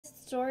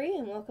story,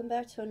 and welcome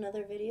back to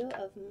another video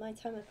of my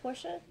time at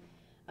Portia.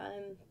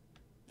 I'm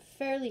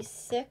fairly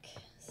sick,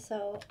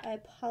 so I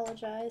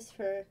apologize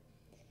for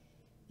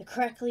the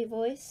crackly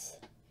voice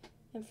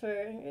and for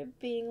it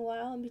being a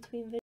while in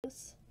between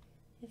videos,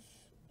 if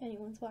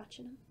anyone's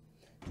watching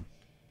them.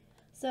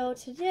 So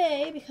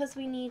today, because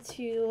we need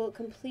to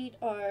complete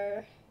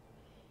our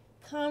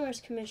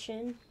commerce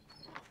commission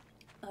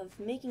of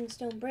making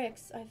stone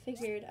bricks, I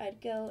figured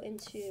I'd go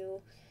into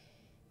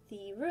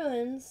the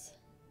ruins.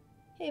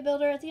 Hey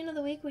builder, at the end of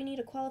the week we need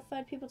a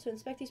qualified people to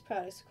inspect these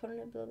products. Blah,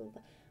 blah,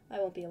 blah. I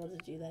won't be able to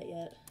do that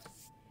yet.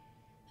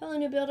 Hello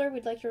new builder,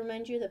 we'd like to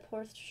remind you that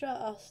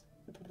Portia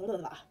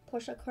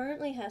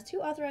currently has 2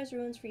 authorized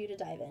ruins for you to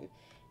dive in.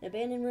 An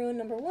abandoned ruin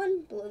number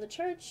 1 below the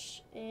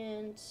church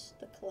and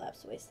the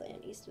collapsed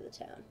wasteland east of the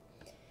town.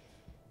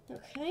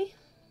 Okay.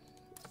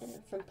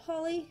 And from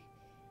Polly,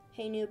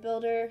 hey new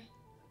builder,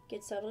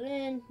 get settled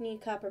in,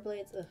 need copper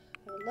blades. Ugh,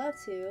 I would love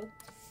to,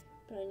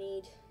 but I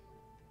need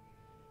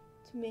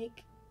to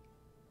make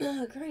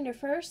a grinder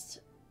first.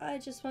 I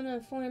just want to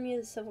inform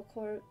you the Civil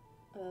Court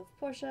of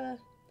Portia,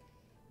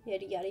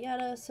 yada yada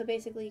yada. So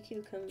basically you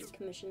can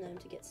commission them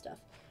to get stuff.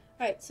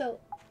 Alright, so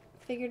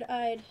figured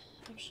I'd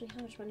actually,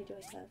 how much money do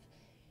I have?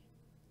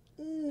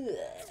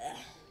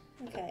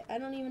 Ugh. Okay, I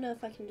don't even know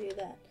if I can do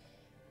that.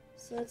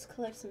 So let's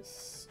collect some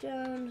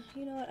stone.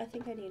 You know what, I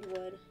think I need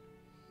wood.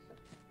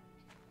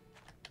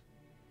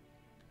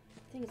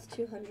 I think it's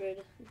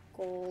 200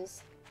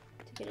 goals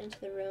to get into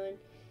the ruin.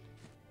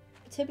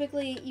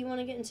 Typically, you want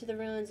to get into the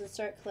ruins and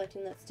start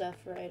collecting that stuff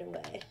right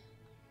away.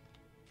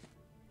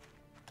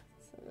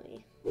 So let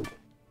me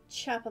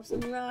chop up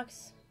some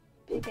rocks,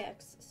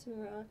 pickaxe some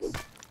rocks.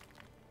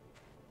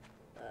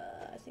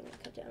 I think I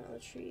cut down all the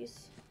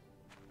trees.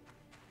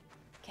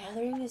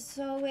 Gathering is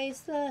so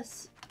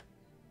wasteless.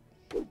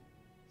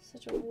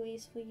 Such a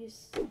wasteful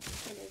use of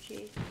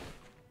energy.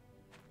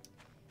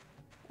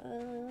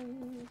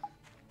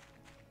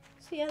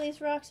 So yeah,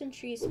 these rocks and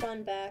trees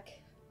spawn back.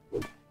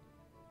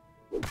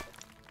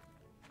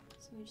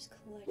 Let me just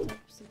collect up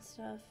some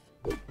stuff.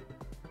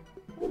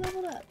 I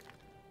leveled up.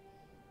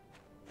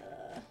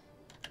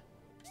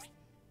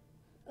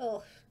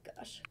 Oh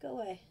gosh, go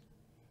away.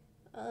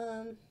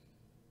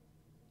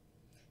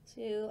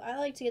 So I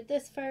like to get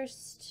this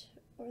first,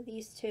 or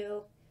these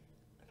two.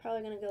 I'm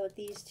probably gonna go with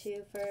these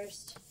two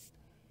first,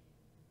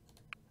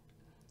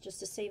 just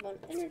to save on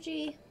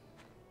energy.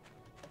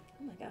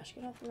 Oh my gosh,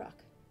 get off the rock.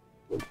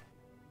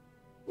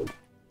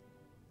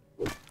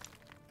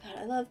 God,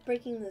 I love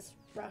breaking this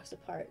rocks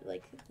apart.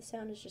 Like, the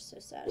sound is just so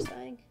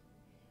satisfying.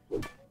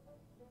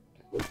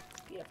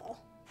 Beautiful.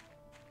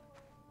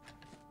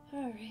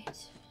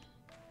 Alright.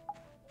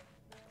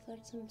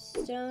 Collect some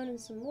stone and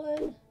some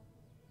wood.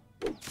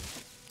 Alright.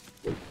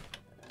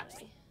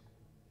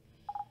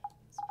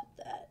 Let's put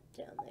that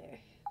down there.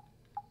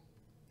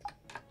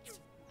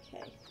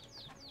 Okay.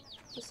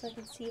 Just so I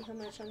can see how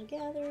much I'm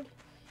gathered.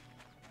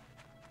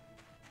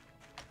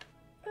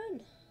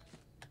 Run!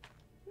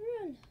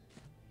 Run!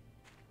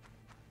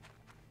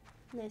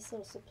 Nice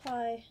little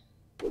supply,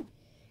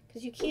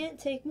 because you can't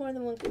take more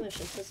than 1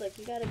 commission, so it's like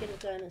you gotta get it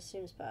done as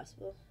soon as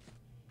possible.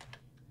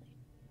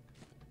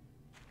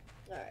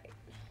 Alright,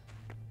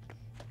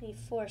 need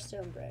 4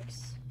 stone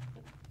bricks.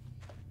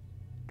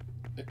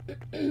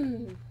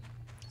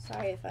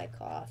 Sorry if I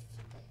cough,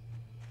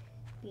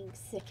 being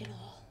sick and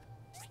all.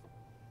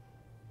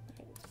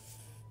 Right.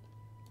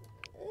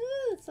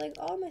 Ooh, it's like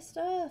all my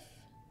stuff.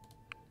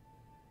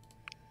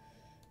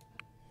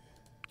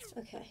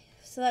 Okay,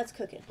 so that's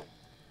cooking.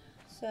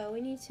 So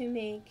we need to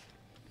make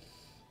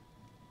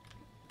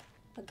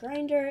a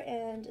grinder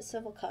and a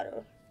civil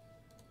cutter.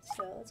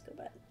 So let's go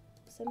by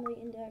assembly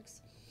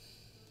index.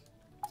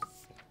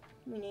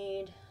 We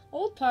need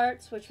old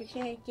parts, which we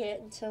can't get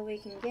until we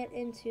can get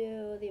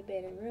into the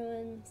abandoned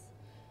ruins.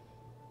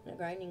 And a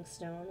grinding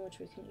stone, which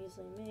we can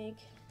easily make.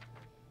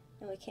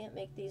 And we can't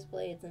make these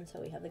blades until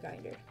we have the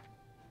grinder.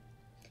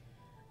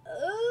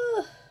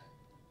 Ugh!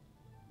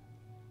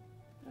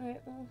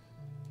 Alright, well,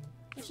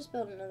 let's just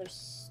build another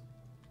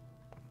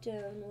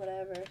stone,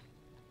 whatever.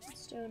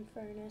 Stone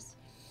furnace.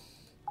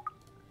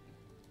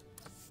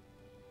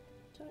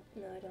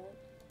 No, I don't.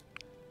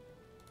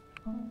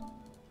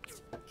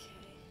 Okay.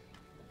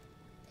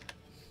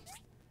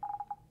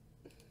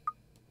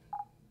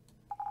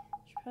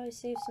 Should probably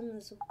save some of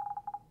this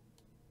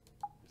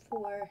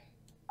for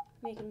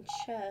making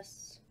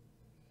chests.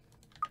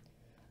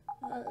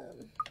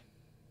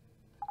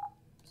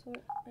 So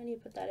I need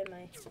to put that in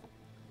my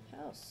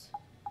house.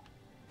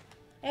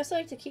 I also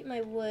like to keep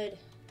my wood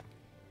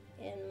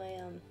and my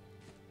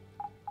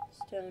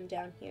stone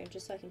down here,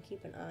 just so I can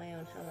keep an eye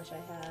on how much I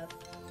have.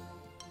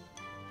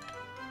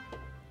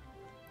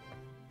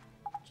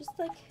 Just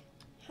like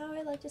how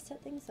I like to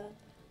set things up.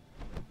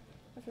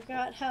 I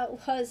forgot how it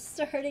was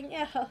starting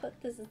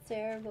out. This is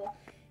terrible.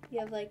 You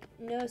have like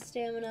no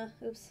stamina.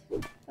 Oops.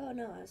 Oh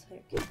no, I was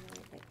hurting.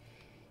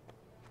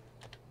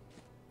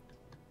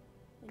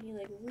 And you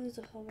like lose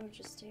a whole bunch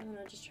of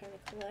stamina just trying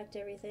to collect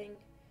everything.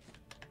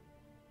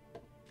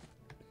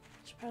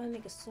 Should probably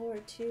make a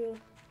sword too.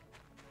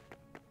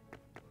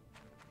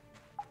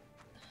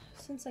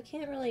 since I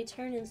can't really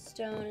turn in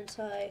stone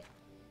until I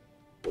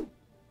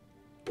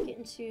get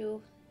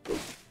into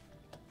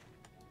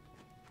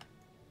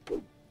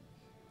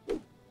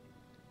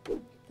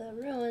the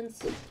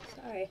ruins.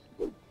 Sorry.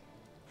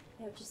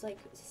 I have just like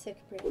sick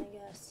brain, I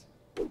guess.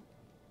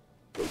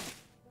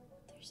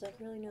 There's like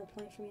really no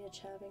point for me to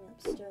chopping up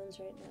stones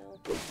right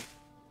now.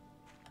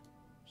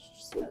 Should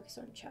just focus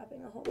on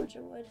chopping a whole bunch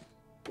of wood.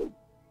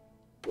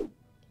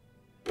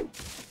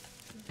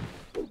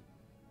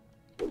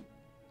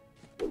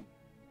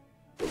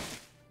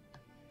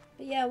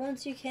 But yeah,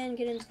 once you can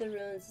get into the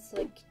ruins, it's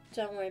like,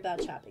 don't worry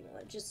about chopping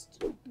wood.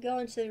 Just go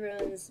into the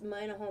ruins,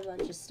 mine a whole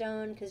bunch of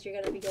stone, because you're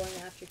going to be going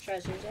after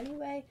treasures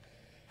anyway.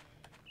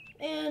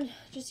 And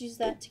just use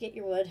that to get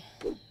your wood.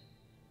 I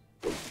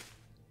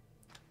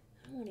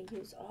don't want to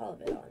use all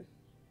of it on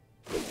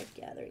wood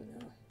gathering,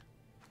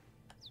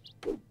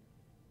 though.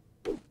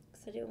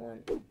 Because I do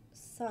want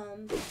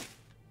some.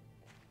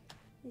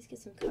 Let's get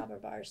some copper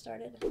bars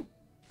started.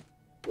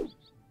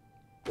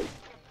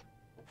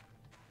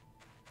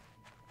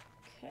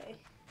 Okay.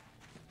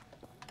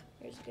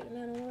 Here's a good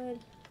amount of wood.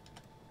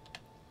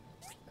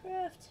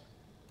 Craft.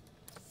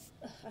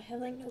 Ugh, I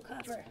have like no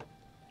copper.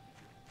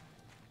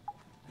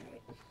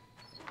 Alright.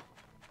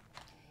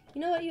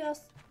 You know what you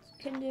else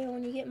can do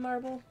when you get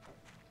marble?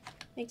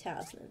 Make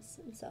talismans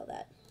and sell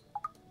that.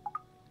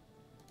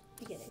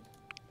 Beginning.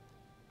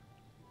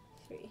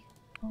 3.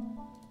 How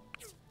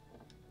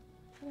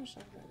much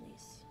longer on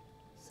these?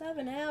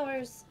 7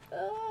 hours.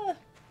 Ugh.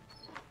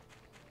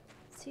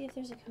 Let's see if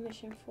there's a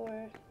commission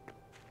for.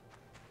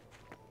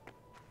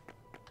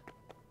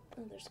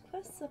 Oh, there's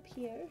quests up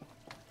here.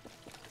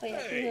 Oh yeah,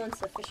 Hey. he wants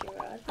the fishing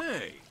rod.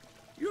 Hey,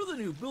 you're the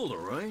new builder,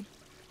 right?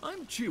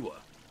 I'm Chiwa.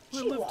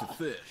 I live to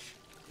fish.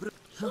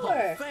 Sure.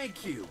 Oh,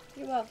 thank you.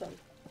 You're welcome.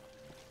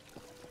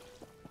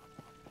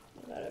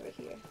 What about over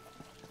here?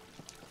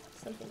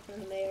 Something from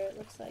the mayor, it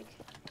looks like.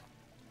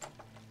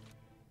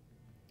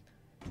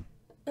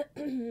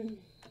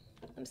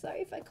 I'm sorry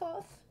if I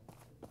cough.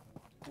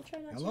 I'll try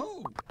not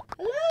Hello. to.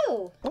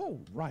 Hello! Oh,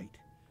 right.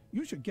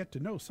 You should get to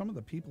know some of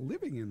the people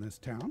living in this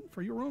town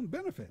for your own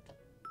benefit.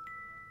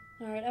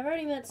 Alright, I've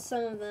already met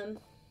some of them.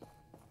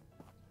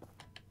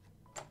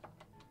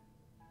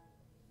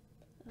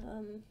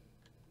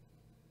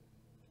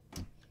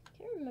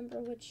 Can't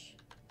remember which.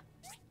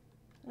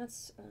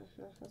 That's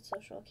no, that's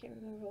social. I can't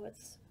remember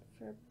what's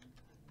for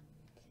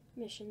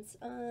missions.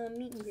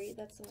 Meet and greet.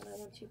 That's the one I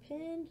want to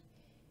pin.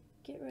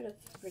 Get rid of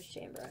Rich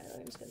Chamber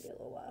Island. It's gonna be a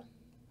little while.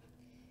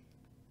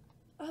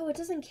 Oh, it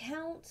doesn't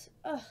count.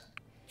 Ugh.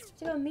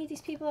 To go meet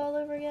these people all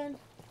over again.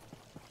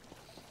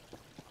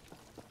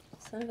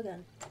 Son of a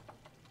gun.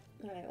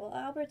 Alright, well,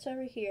 Albert's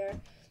over here.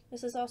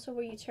 This is also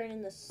where you turn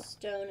in the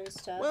stone and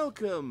stuff.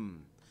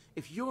 Welcome!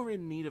 If you're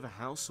in need of a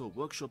house or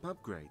workshop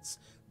upgrades,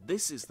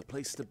 this is the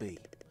place to be.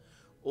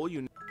 All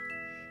you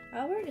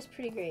Albert is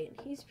pretty great.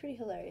 He's pretty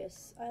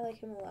hilarious. I like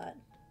him a lot.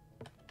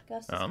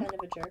 Gus is kind of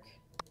a jerk.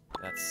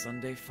 That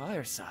Sunday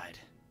fireside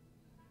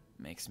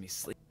makes me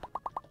sleep. I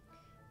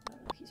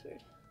don't know, he's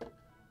weird.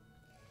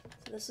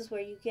 So this is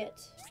where you get...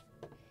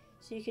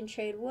 So you can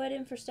trade wood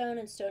in for stone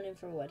and stone in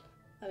for wood.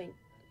 I mean,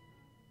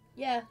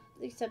 yeah,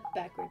 except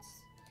backwards.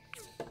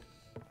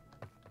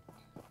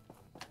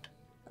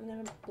 I'm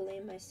gonna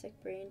blame my sick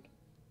brain.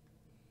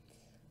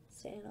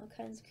 Saying all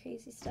kinds of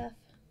crazy stuff.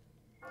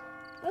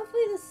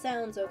 Hopefully this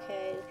sounds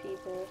okay to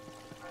people.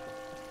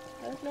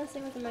 I was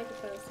messing with the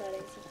microphone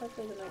settings, so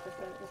hopefully the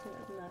microphone isn't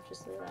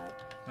obnoxiously loud.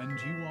 And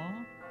you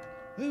are?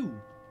 Who?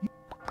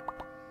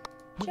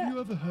 Have Chat. you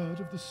ever heard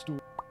of the story?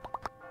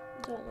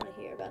 Don't want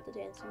to hear about the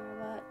dancing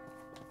robot.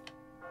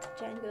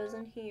 Jen goes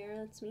in here.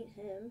 Let's meet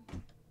him.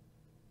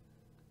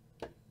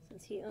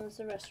 Since he owns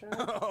the restaurant.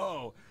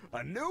 Oh,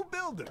 a new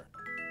builder.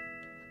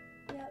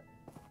 Yep.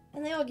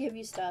 And they all give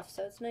you stuff,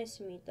 so it's nice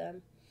to meet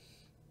them.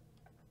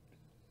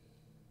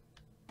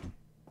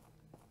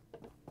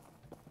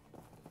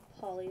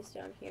 Polly's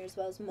down here, as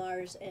well as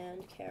Mars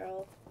and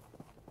Carol.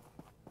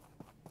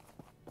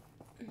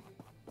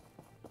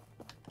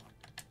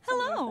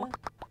 Hello!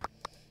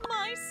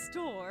 My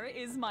store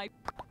is my...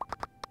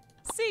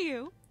 See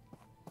you!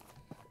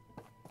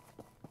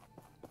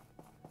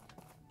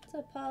 What's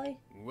up, Polly?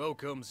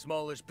 Welcome,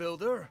 smallish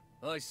builder.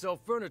 I sell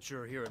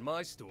furniture here at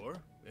my store,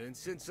 and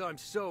since I'm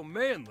so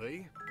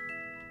manly...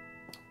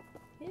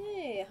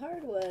 Hey,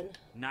 hardwood.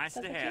 Nice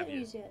Stuff to I have can't you.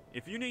 use yet.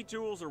 If you need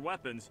tools or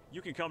weapons,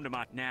 you can come to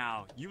my...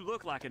 Now, you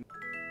look like an...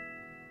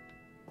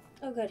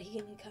 Oh god, he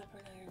gave me copper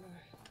and iron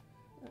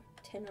ore. Oh,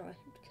 tin ore.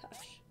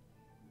 Gosh.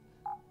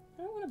 I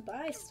don't want to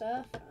buy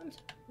stuff. I'm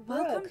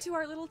broke. Welcome to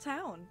our little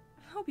town.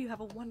 I hope you have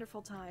a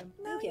wonderful time.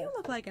 Now Thank you. you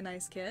look like a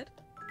nice kid.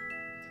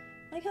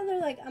 Like how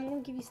they're like, I'm gonna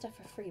give you stuff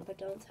for free, but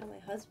don't tell my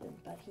husband,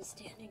 but he's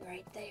standing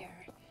right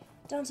there.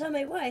 Don't tell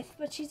my wife,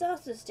 but she's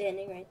also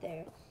standing right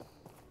there.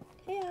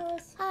 Hey,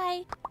 Alice.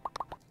 Hi.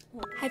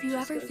 Oh, Have you she's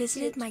ever so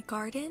visited cute. my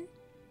garden?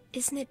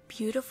 Isn't it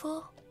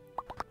beautiful?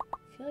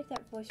 I feel like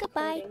that voice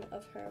Goodbye. recording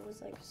of her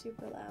was like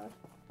super loud.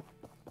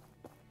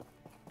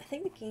 I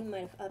think the game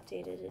might have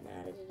updated and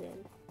added it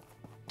in.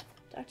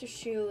 Dr.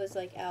 Shu is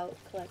like out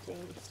collecting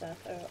stuff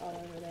all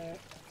over there.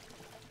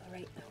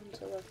 Alright, I want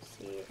to look to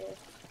see if...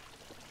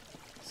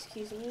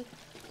 Excuse me.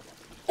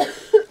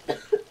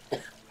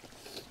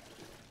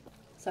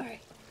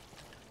 Sorry.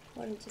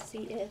 Wanted to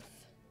see if...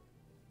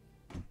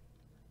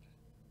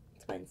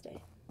 It's Wednesday.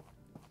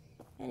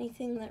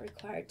 Anything that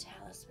required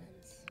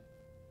talismans.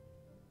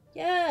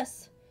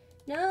 Yes!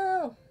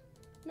 No!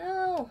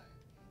 No!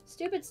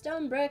 Stupid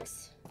stone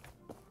bricks!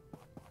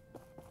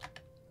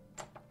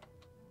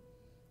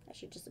 I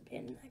should just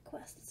abandon that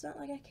quest. It's not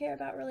like I care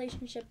about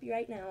relationship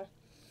right now.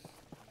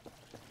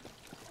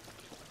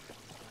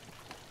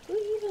 Who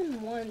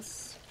even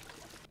wants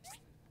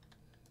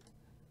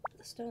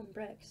the stone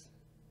bricks?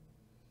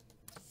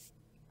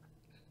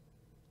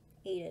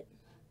 Ate it.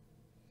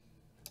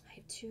 I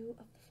have 2 of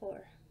the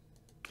 4.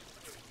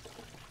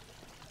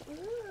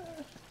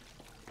 Ugh.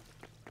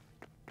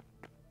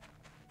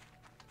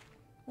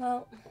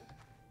 Well,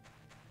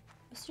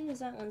 as soon as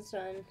that one's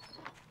done,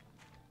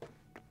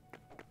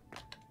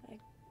 I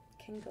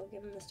can go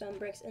give him the stone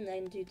bricks and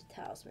then do the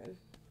talisman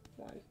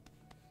one.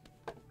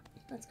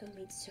 Let's go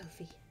meet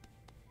Sophie.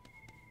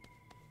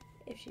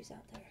 If she's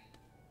out there.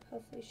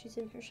 Hopefully she's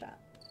in her shop.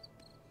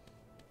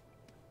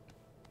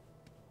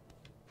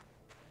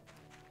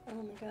 Oh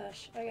my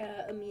gosh, I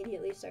gotta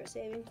immediately start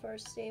saving for a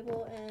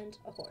stable and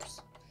a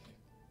horse.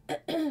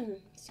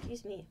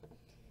 Excuse me.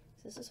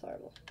 This is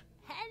horrible.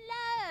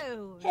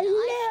 Hello!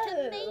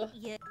 Hello! Nice to meet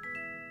you.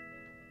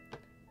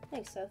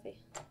 Thanks, Sophie.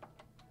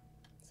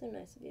 So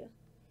nice of you.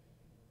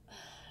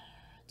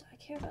 Do I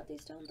care about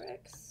these stone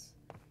bricks?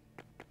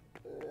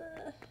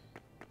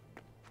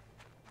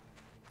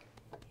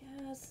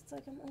 Yes, it's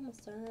like I'm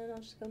almost done.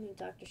 I'll just go meet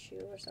Dr. Shu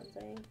or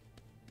something.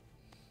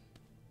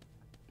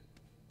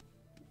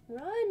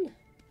 Run!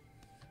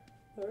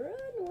 Run,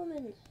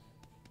 woman!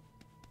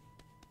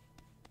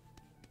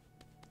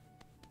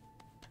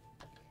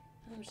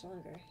 How much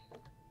longer?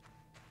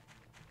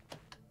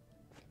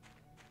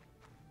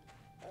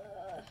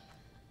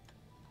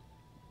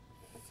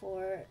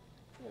 4.5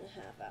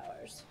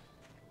 hours.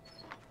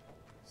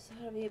 So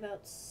that'll be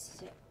about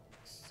 6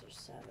 or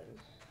 7.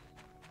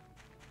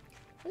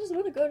 I just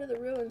want to go to the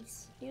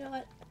ruins. You know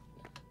what?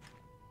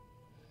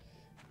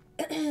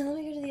 Let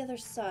me go to the other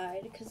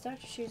side, because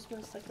Dr. Shu's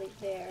most likely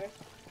there.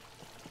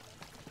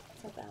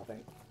 What's up,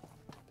 Albert?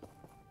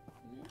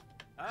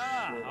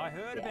 Ah, I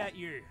heard Yeah. about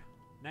you.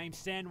 Name's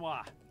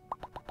Sanwa.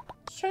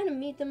 Just trying to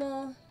meet them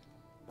all.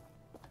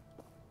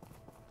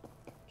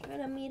 Trying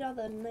to meet all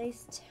the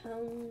nice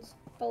townsfolk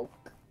of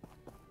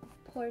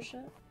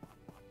Portia.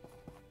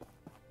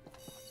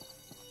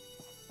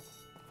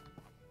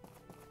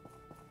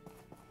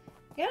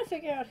 I gotta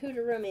figure out who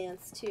to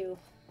romance too.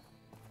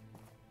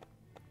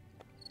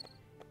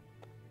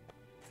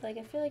 It's like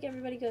I feel like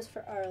everybody goes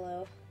for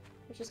Arlo,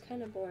 which is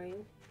kind of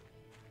boring.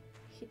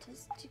 He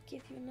does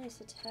give you a nice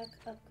attack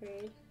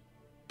upgrade.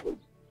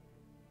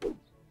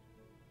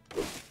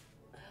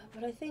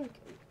 But I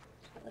think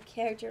a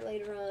character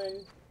later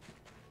on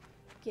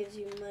gives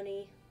you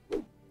money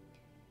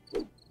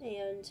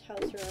and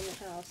helps around the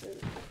house. And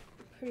I'm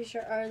pretty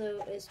sure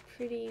Arlo is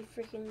pretty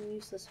freaking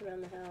useless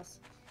around the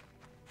house.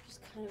 Which is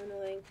kind of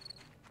annoying.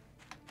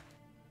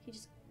 He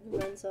just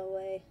runs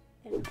away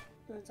and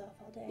runs off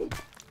all day.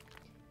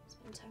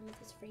 Spend time with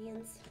his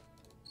friends.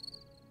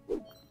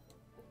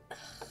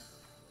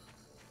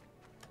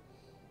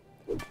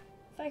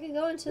 If I could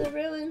go into the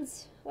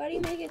ruins, why do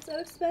you make it so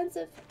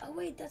expensive? Oh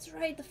wait, that's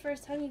right, the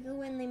first time you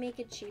go in they make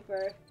it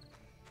cheaper.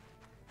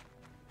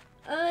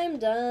 I'm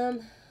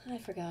dumb. I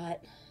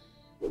forgot.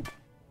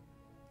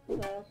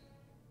 Well,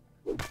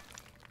 I'll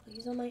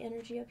use all my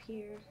energy up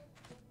here.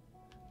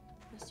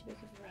 That's too big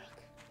of a rock.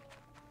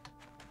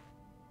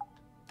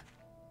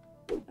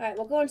 Alright,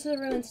 we'll go into the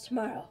ruins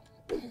tomorrow.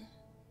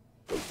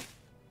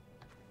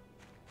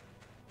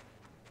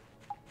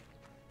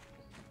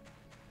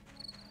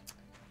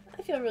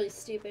 I feel really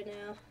stupid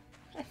now.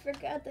 I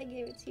forgot they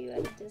gave it to you at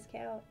a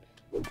discount.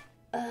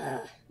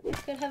 I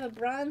could have a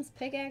bronze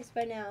pickaxe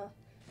by now.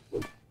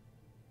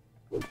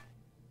 It's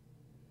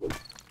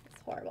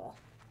horrible.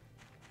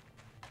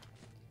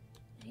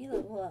 I need to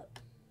level up.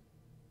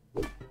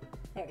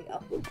 There we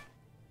go.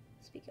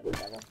 Speak of the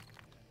devil.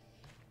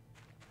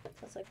 So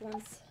it's like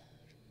once.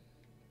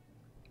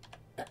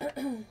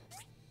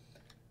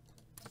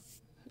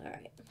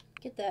 Alright.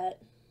 Get that.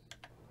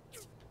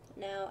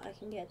 Now I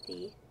can get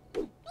the...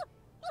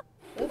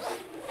 Oops.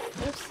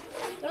 Oops.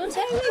 Don't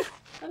tag me!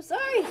 I'm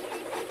sorry!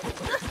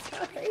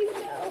 Sorry,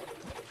 no.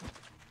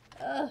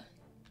 Ugh.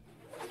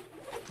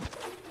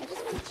 I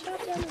just want to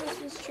chop down the rest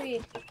of this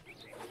tree.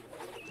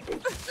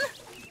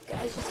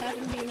 Guys just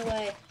happen to be in the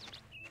way.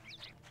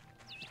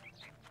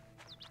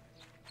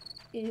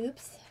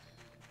 Oops.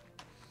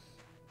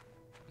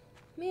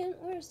 Man,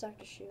 where's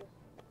Dr. Shu?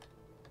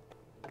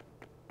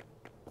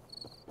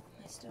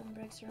 My stone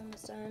bricks are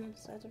almost done,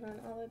 so I have to run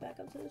all the way back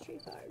up to the tree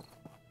farm.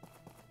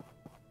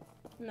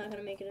 I'm not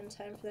gonna make it in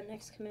time for the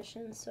next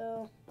commission,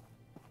 so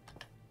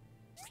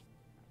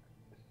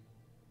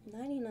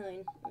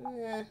 99.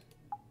 I'll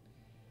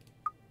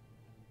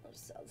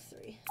just sell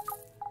 3.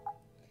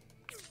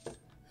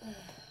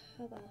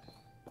 Hold on.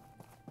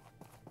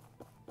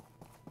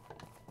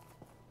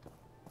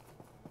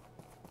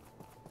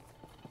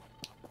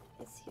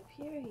 Let's see up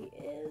here. He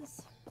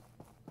is.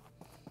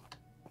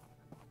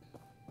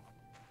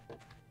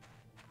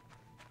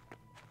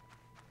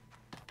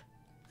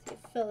 See if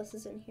Phyllis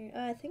is in here.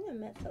 I think I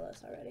met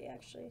Phyllis already,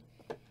 actually.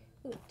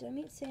 Ooh, did I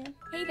meet Sam?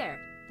 Hey there.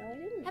 No, I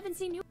didn't. Haven't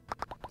seen you.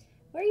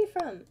 Where are you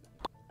from?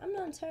 I'm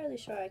not entirely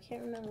sure. I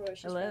can't remember where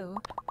she's Hello.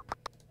 from.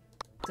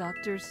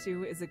 Dr.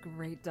 Sue is a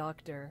great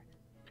doctor.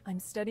 I'm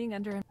studying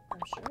under him. I'm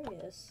sure he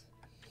is.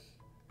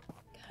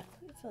 God,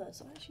 look at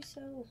Phyllis. Why is she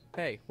so...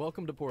 Hey,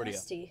 welcome to Portia.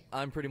 Dusty?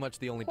 I'm pretty much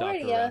the only Portia.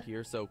 doctor around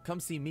here, so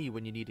come see me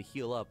when you need to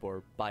heal up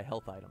or buy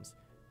health items.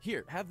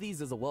 Here, have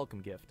these as a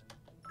welcome gift.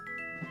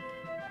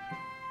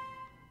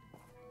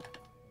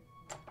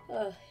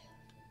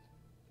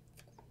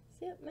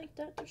 See it, make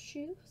Dr.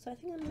 Sue. So I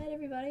think I met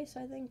everybody,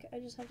 so I think I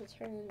just have to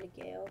turn into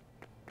Gale.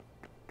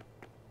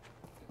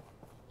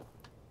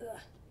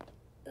 Ugh.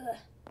 Ugh.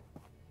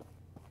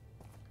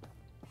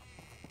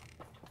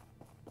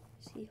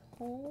 Is he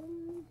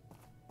home?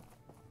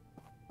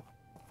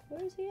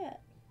 Where is he at?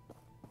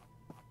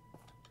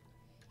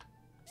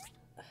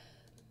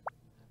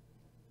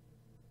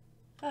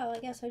 Oh, I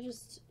guess I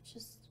just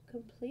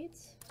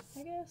completes,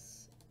 I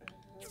guess.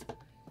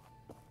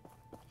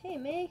 Hey,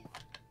 May.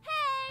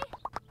 Hey!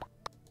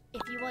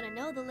 If you want to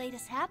know the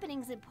latest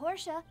happenings in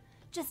Portia,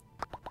 just...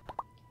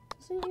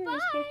 Isn't your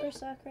newspaper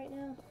suck right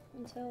now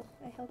until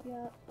I help you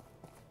out?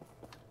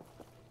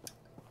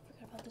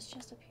 Forgot about this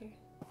chest up here.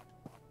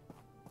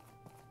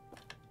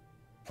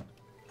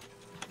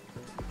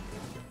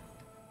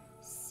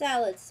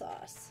 Salad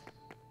sauce.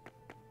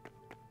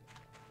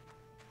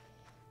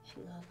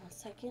 Hang on 1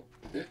 second.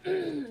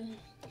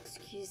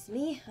 Excuse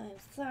me, I'm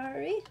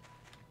sorry.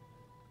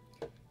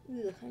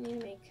 Ooh, I need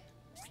to make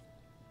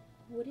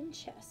wooden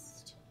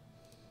chest.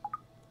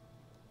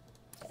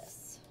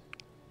 Yes.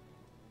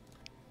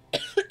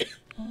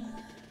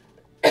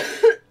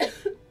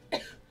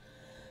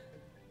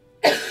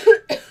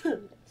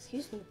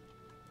 Excuse me.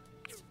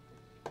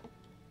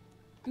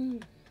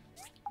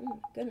 Oh,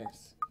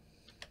 goodness.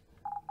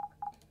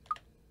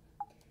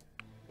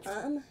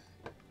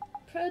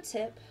 Pro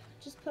tip,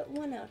 just put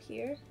one out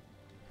here.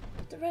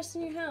 Put the rest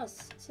in your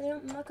house so they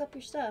don't muck up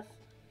your stuff.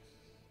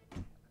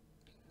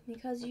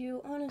 Because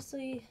you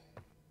honestly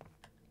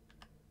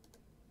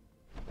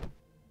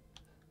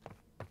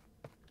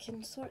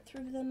can sort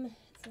through them.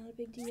 It's not a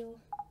big deal.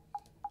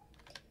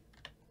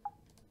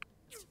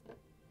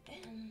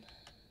 And,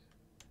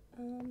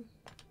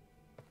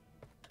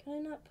 can I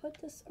not put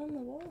this on the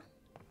wall?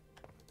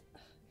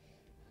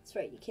 That's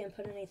right, you can't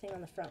put anything on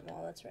the front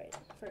wall. That's right.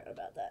 Forgot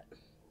about that.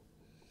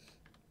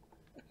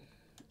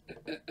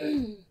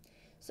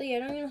 So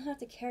yeah, you don't have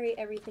to carry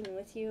everything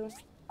with you.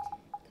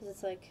 Because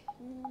it's like,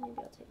 maybe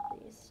I'll take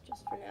these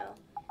just for now.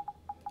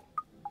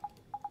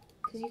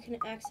 Because you can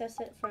access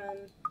it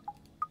from...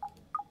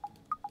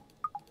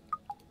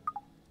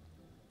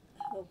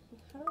 Oh,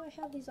 how do I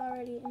have these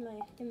already in my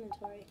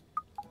inventory?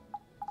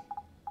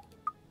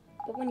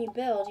 But when you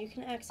build, you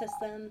can access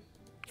them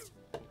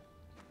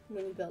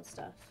when you build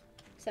stuff.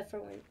 Except for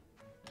when...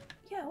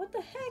 Yeah, what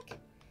the heck?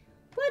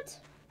 What?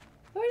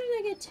 Where did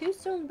I get 2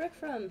 stone brick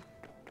from?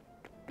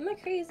 Am I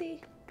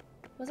crazy?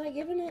 Was I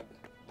given it?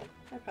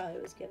 I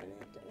probably was given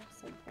it at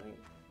some point.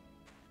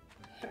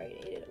 I already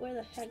ate it. Where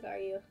the heck are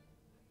you?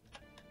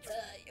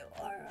 You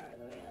are all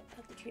the way up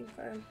at the dream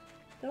farm.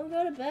 Don't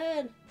go to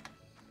bed!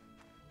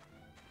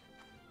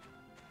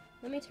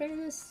 Let me turn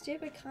in this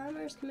stupid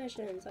commerce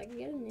commission so I can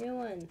get a new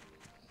one.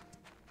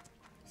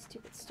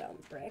 Stupid stone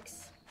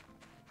bricks.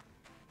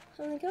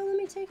 I'm like, oh, let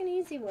me take an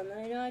easy one that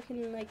I know I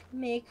can, like,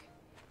 make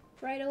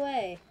right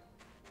away.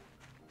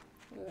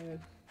 And then it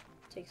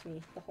takes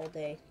me the whole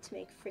day to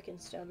make freaking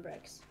stone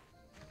bricks.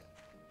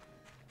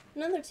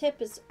 Another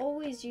tip is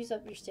always use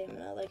up your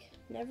stamina. Like,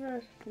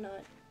 never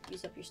not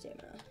use up your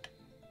stamina.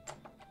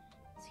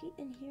 Is he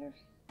in here?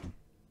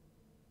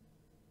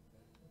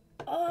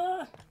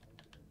 Oh!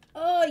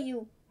 Oh,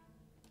 you...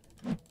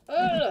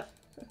 Ugh!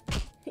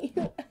 Who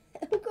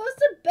goes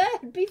to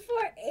bed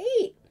before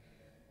 8?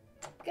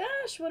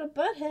 Gosh, what a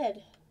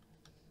butthead.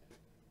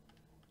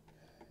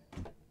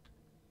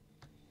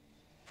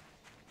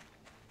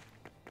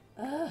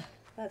 Ugh,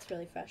 that's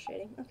really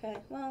frustrating. Okay,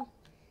 well,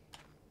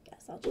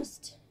 guess I'll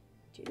just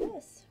do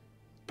this.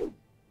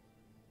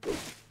 God,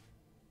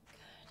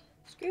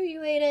 screw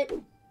you, ate it.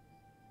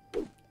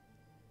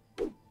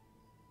 In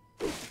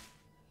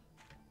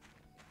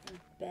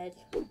bed,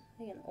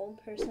 like an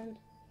old person.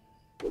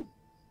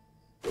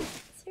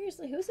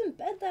 Seriously, who's in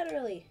bed that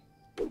early?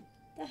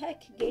 The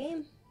heck,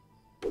 game?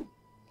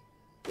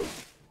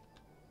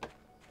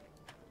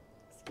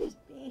 Excuse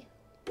me.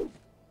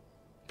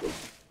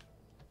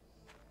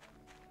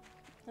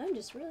 I'm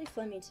just really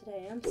phlegmy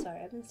today. I'm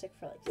sorry. I've been sick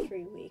for like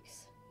 3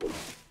 weeks.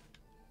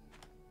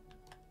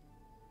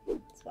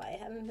 That's why I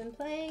haven't been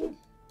playing.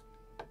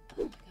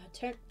 Oh my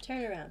god,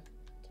 turn around.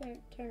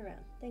 Turn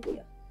around. Thank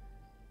you.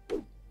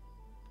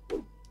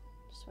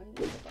 Just want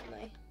to use up all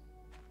my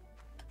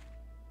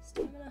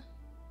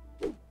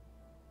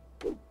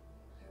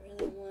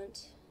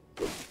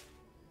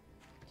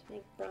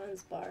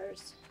bronze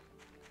bars.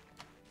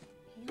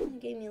 He only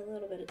gave me a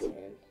little bit of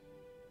tin,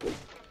 so I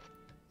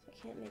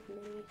can't make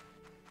many.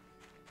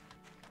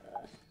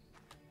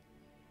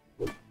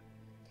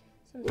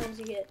 Sometimes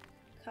you get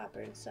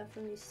copper and stuff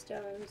from these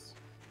stones.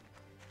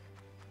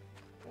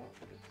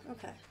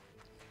 Okay.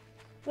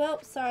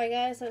 Well, sorry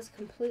guys, that was a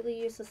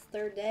completely useless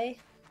third day.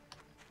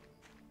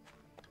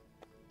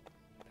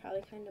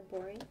 Probably kind of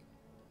boring.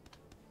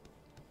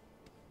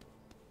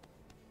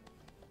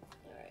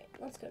 Alright,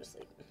 let's go to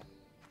sleep.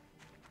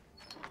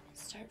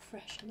 Start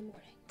fresh in the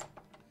morning.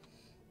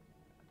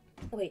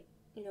 Oh, wait,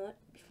 you know what?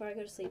 Before I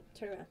go to sleep,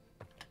 turn around.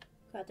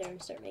 Go out there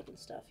and start making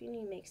stuff. You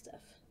need to make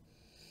stuff.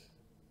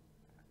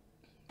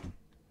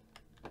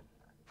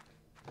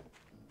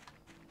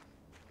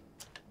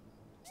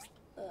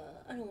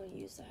 I don't want to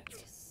use that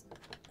because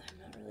I'm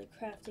not really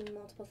crafting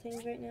multiple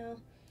things right now.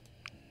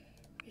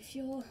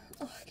 Refuel.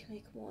 Oh, I can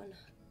make one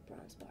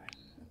bronze bar.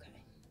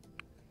 Okay.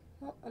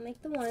 Well, I'll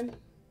make the one.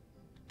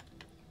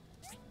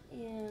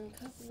 And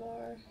copper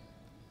bar.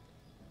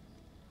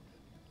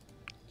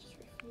 Just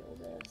refuel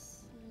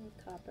this. I need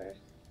copper.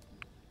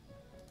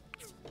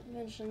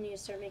 Eventually need to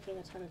start making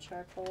a ton of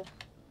charcoal.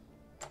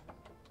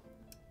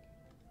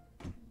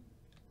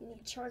 You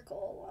need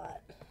charcoal a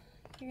lot.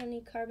 You're gonna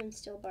need carbon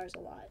steel bars a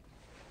lot.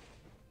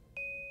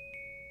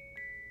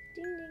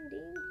 Ding, ding,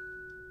 ding.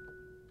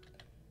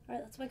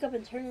 Alright, let's wake up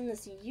and turn in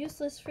this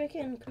useless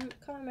freaking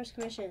commerce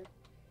commission.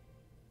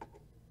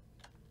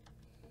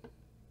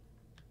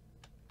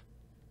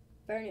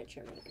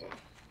 Furniture maker.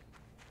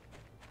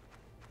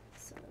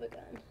 Son of a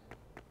gun.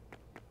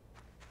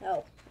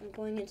 No, I'm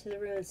going into the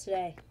ruins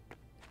today.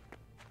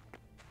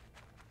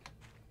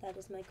 That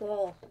is my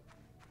goal.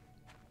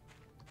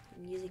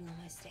 I'm using all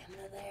my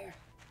stamina there.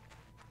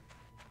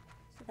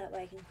 So that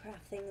way I can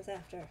craft things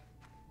after.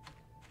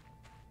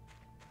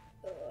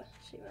 Oh,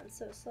 she runs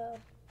so slow.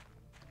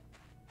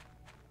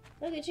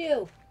 Look at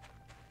you,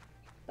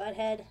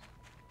 butthead.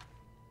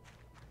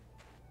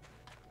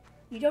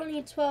 You don't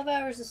need 12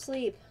 hours of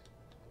sleep.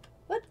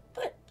 What?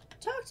 What?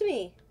 Talk to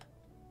me.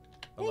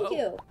 Thank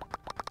you.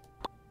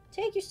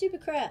 Take your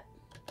stupid crap.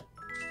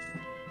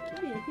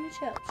 You need a huge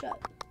help. Shut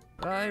up.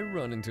 I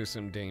run into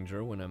some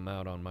danger when I'm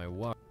out on my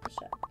walk.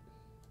 Shut up.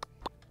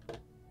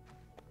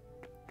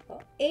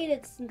 Well, 8,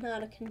 it's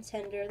not a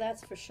contender,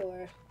 that's for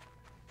sure.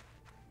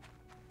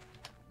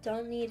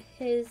 Don't need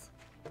his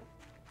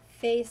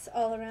face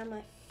all around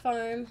my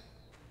farm.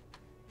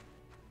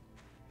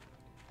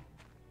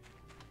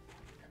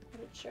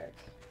 What a jerk.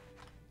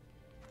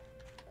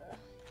 Ugh.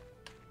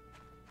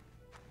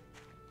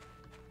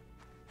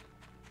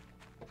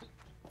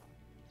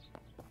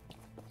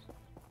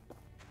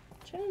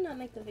 Try to not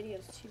make the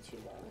videos too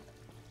long.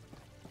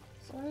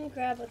 So let me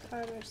grab a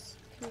commerce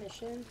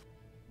commission,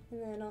 and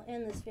then I'll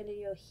end this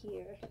video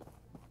here.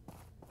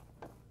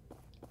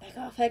 Back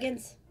off,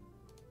 Higgins!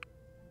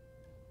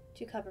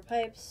 2 copper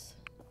pipes,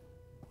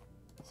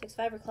 6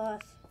 fiber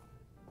cloth,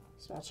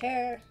 small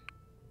chair,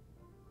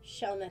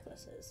 shell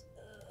necklaces.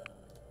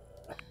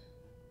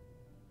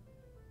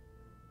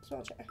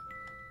 Small chair.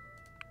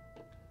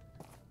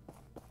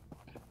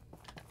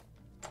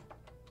 I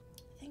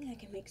think I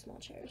can make small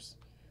chairs.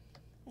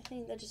 I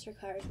think that just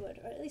requires wood,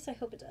 or at least I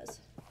hope it does.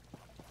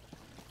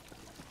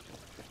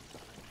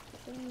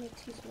 Let me make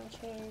 2 small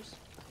chairs.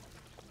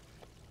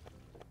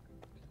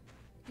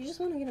 You just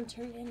want to get them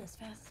turned in as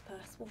fast as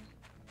possible.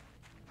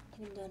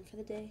 Get them done for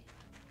the day.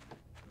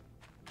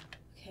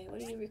 Okay, what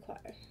do you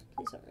require?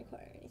 Please don't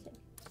require anything.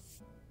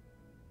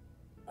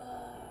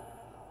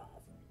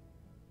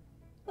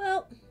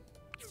 Well,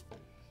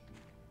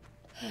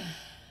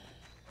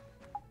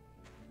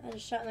 I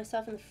just shot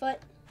myself in the foot.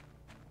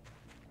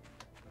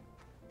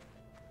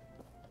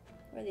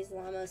 Where are these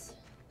llamas?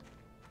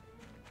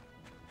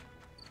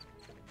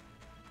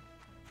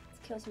 Let's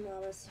kill some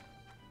llamas.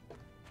 I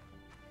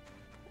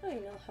don't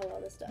even know how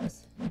well this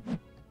does.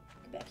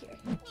 Get back here.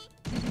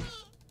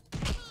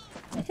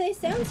 They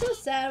sound so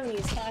sad when you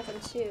attack them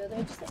too.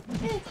 They're just like,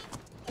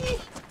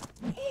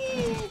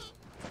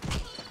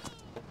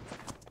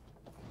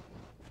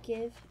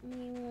 Give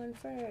me one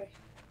fur.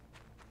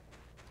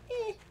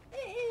 Oh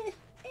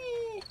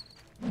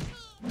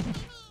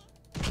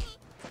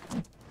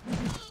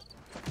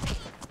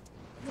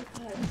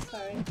god, I'm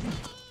sorry. I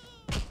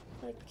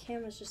feel like the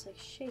camera's just like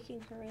shaking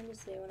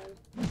horrendously when I'm...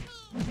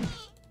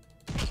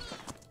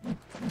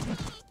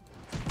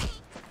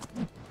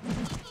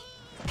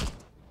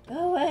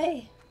 Go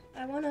away!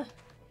 I wanna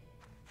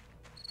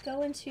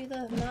go into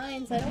the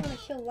mines. I don't wanna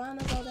kill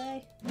llamas all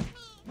day.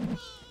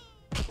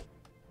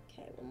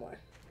 Okay, one more.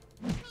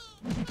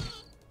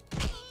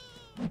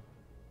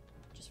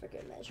 Just for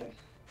good measure.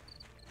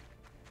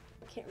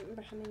 I can't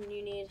remember how many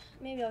you need.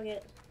 Maybe I'll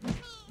get...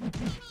 Alright,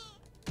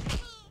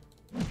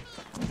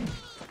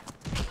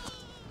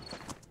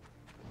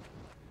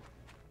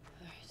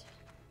 so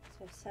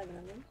I have 7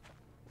 of them.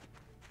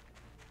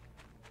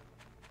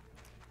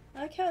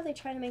 I like how they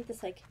try to make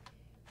this like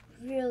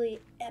really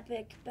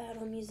epic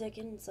battle music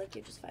and it's like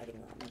you're just fighting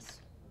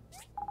llamas.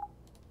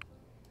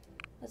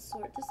 Let's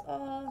sort this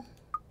all.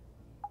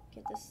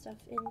 Get this stuff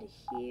into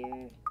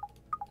here.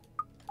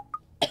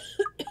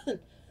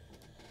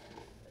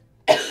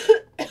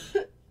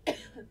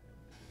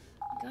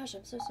 Gosh,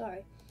 I'm so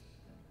sorry.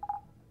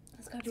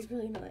 That's gotta be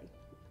really annoying.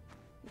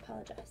 I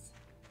apologize.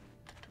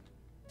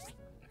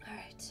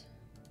 Alright.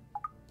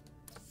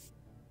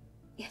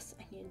 Yes,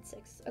 I needed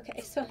 6.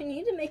 Okay, so I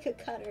need to make a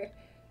cutter.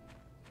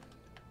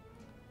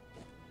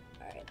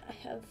 Alright, I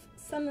have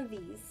some of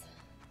these.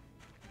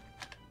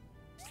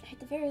 I at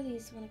the very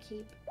least want to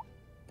keep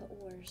the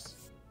ores.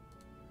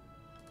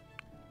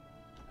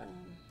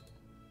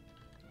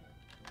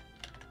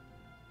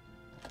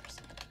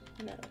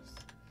 Metals.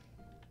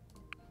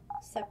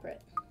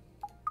 Separate.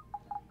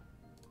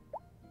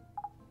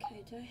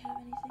 Okay, do I have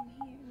anything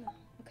here? No.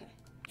 Okay.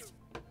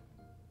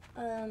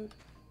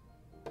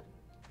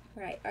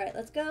 Right, alright,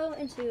 let's go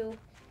into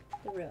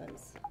the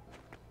ruins.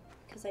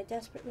 Because I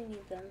desperately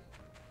need them.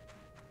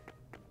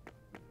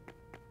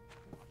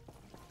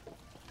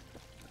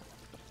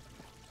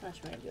 How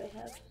much money do I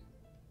have?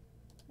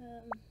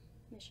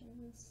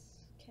 Missions.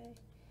 Okay.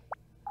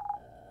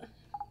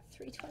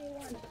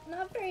 321.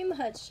 Not very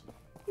much.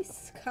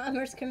 These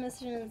commerce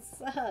commissions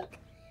suck.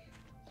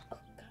 Oh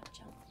god,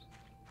 jump.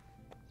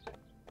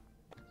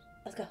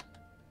 Let's go.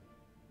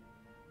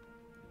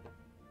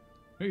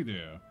 Hey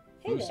there.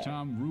 Hey First there.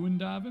 time ruin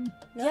diving?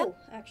 No,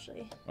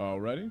 actually.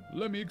 Alrighty,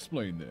 let me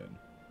explain then.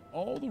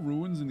 All the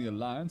ruins in the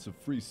Alliance of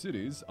Free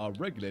Cities are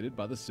regulated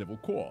by the Civil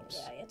Corps.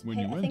 Yeah, you have to When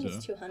pay, you I think enter,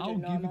 it's 200 I'll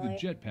normally. give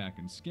you the jetpack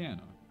and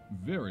scanner.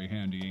 Very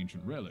handy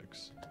ancient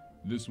relics.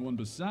 This one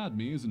beside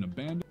me is an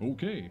abandoned...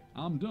 Okay,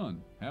 I'm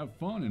done. Have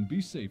fun and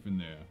be safe in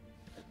there.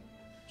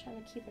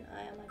 Trying to keep an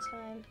eye on my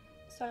time.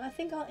 So I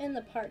think I'll end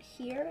the part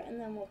here, and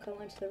then we'll go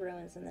into the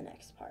ruins in the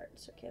next part.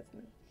 So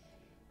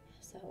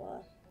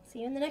see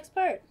you in the next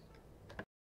part.